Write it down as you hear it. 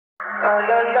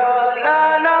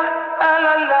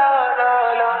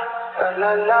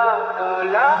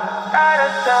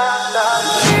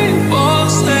People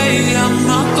say I'm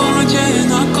not gonna change,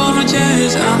 not gonna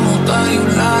change. I know that you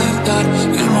like that.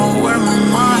 You know where my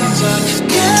mind's at.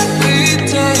 Can't be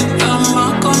tamed. I'm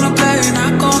not gonna play,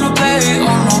 not gonna play.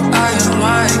 Oh no, I ain't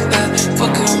like that.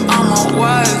 Fuck him, I'm a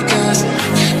wildcat.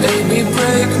 Baby,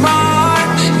 break my heart.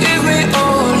 Give me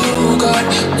all you got.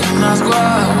 Don't ask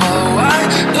why.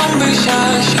 Don't be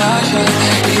shy, shy, shy.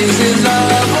 Is it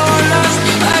love or lust?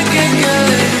 I can't get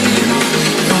it.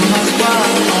 Don't ask why.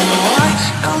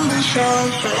 Don't be shy,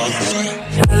 shy, shy.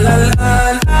 La la la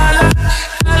la la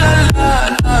la la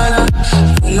la la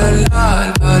la la la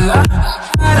la la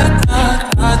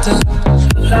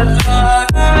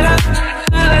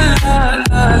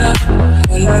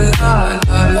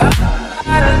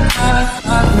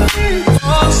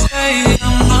People say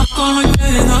I'm not gonna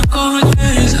change, not gonna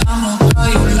change. I know how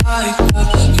you like that.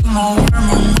 You know where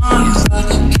my mind's at.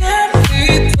 Can't be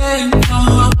tamed. I'm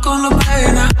not gonna play,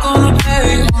 not gonna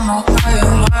play. Oh no, I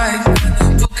ain't like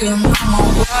that. Look at my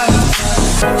wild.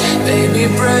 Baby,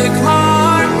 break my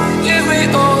heart. Give me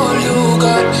all you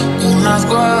got. Don't ask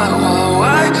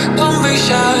why. Don't be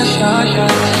shy, shy, shy.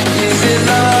 Is it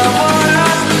love or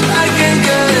lust? I can't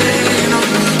get it. No,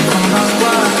 don't ask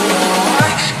why.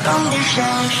 Don't be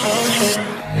shy, shy, shy.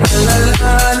 La la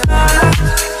la la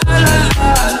la la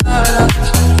la la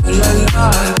la la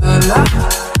la la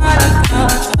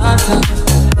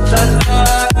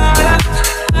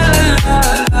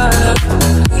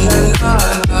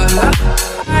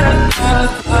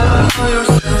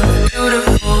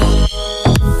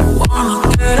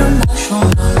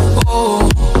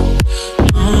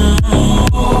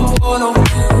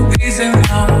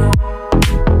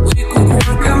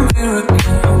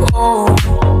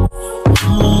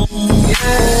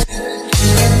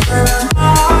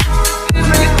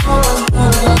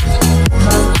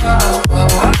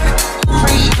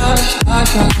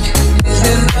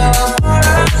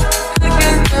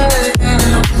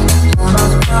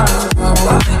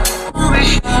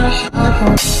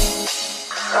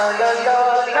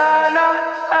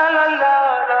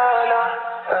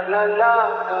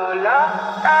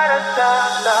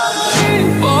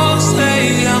People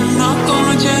say I'm not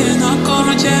gonna change, not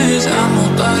gonna change. I know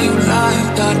that you like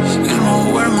that. You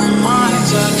know where my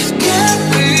mind's at. Can't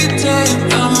be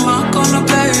tamed. I'm not gonna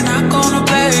play, not gonna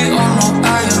play. Oh no,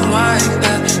 I ain't like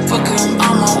that. Fuck him,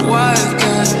 I'm a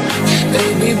wildcat.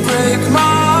 Baby, break my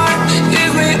heart.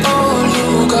 Give me all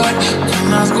you got.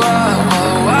 Don't ask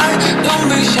why. Don't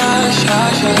be shy, shy,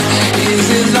 shy. Is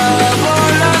it love or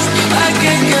lust? I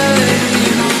can't get it.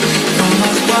 Don't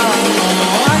ask why.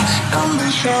 Don't be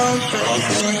shy, shy,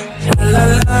 shy. La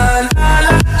la la la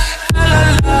la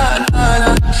la la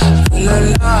la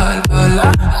la la la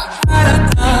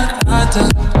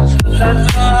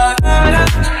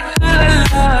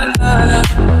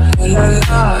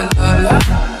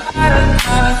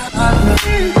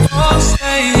People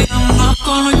say I'm not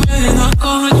gonna change, not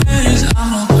gonna change. I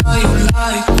know how you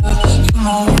like that. You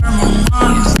know where my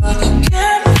mind's at.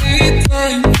 Can't be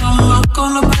tamed. I'm not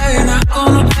gonna play, not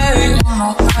gonna play. Oh no,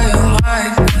 I ain't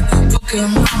like that. Look at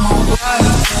my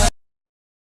wild.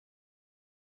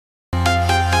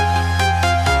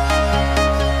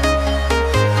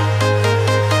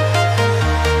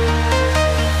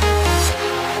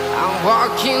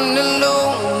 Walking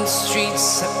alone, the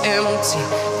streets are empty.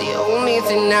 The only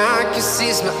thing I can see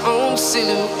is my own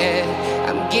silhouette.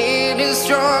 I'm getting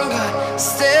stronger,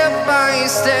 step by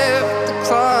step. The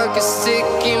clock is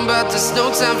ticking, but there's no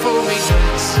time for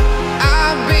regrets.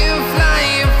 I've been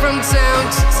flying from town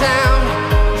to town,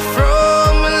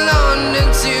 from London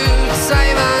to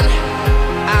Taiwan.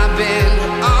 I've been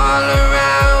all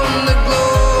around the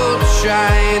globe,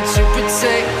 trying to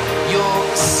protect your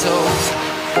soul.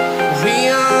 We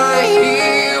are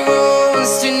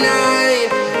heroes tonight.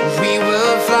 We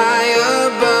will fly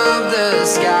above the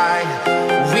sky.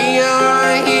 We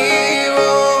are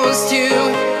heroes tonight.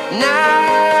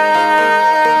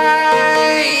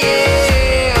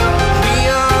 Yeah. We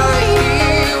are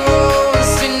heroes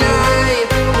tonight.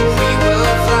 We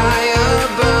will fly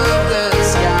above the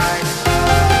sky.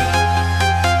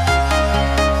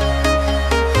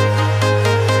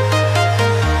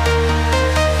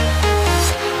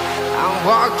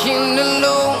 Walking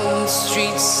alone, the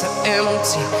streets are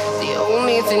empty. The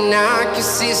only thing I can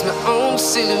see is my own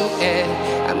silhouette.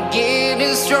 I'm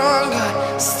getting stronger,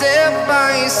 step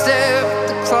by step.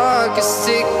 The clock is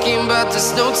ticking, but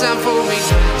there's no time for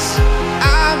regrets.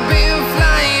 I've been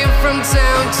flying from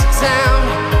town to town,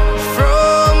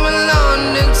 from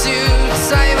London to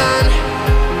Taiwan.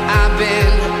 I've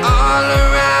been all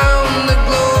around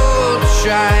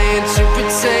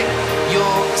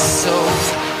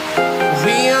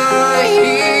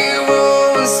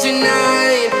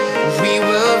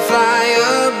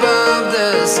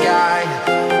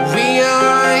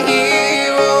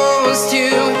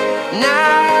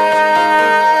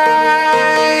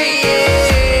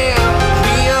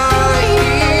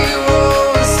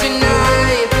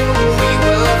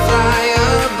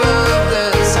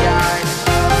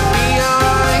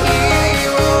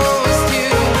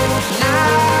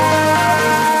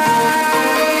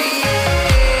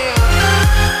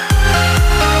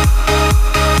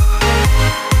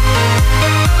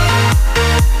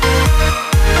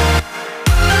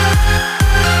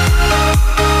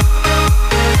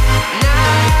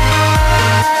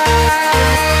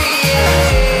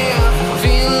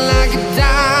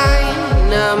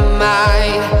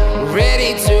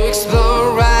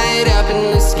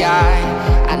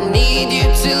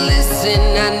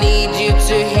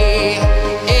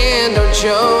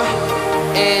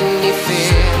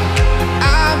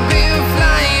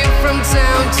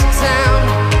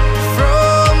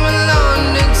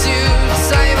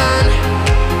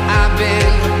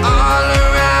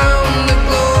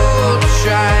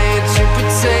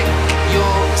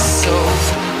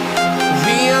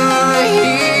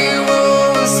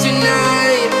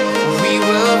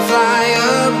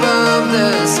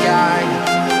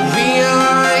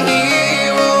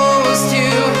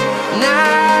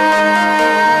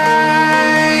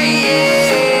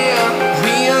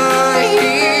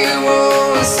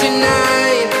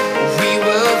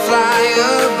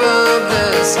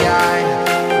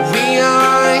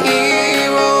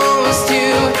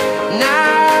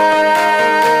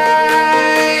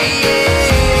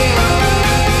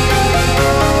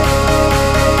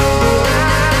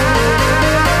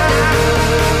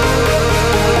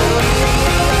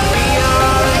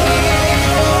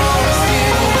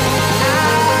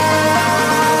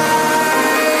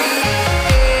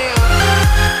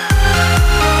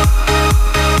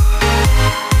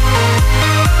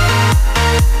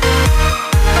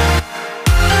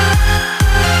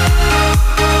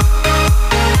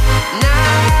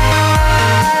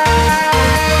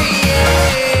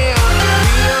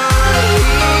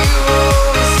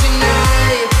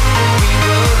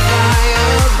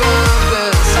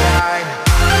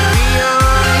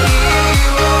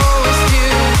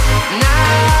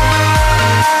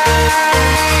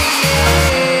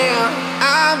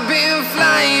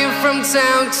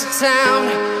town,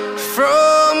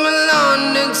 from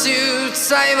London to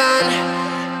Taiwan.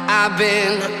 I've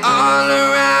been all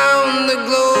around the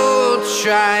globe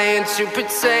trying to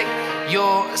protect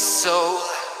your soul.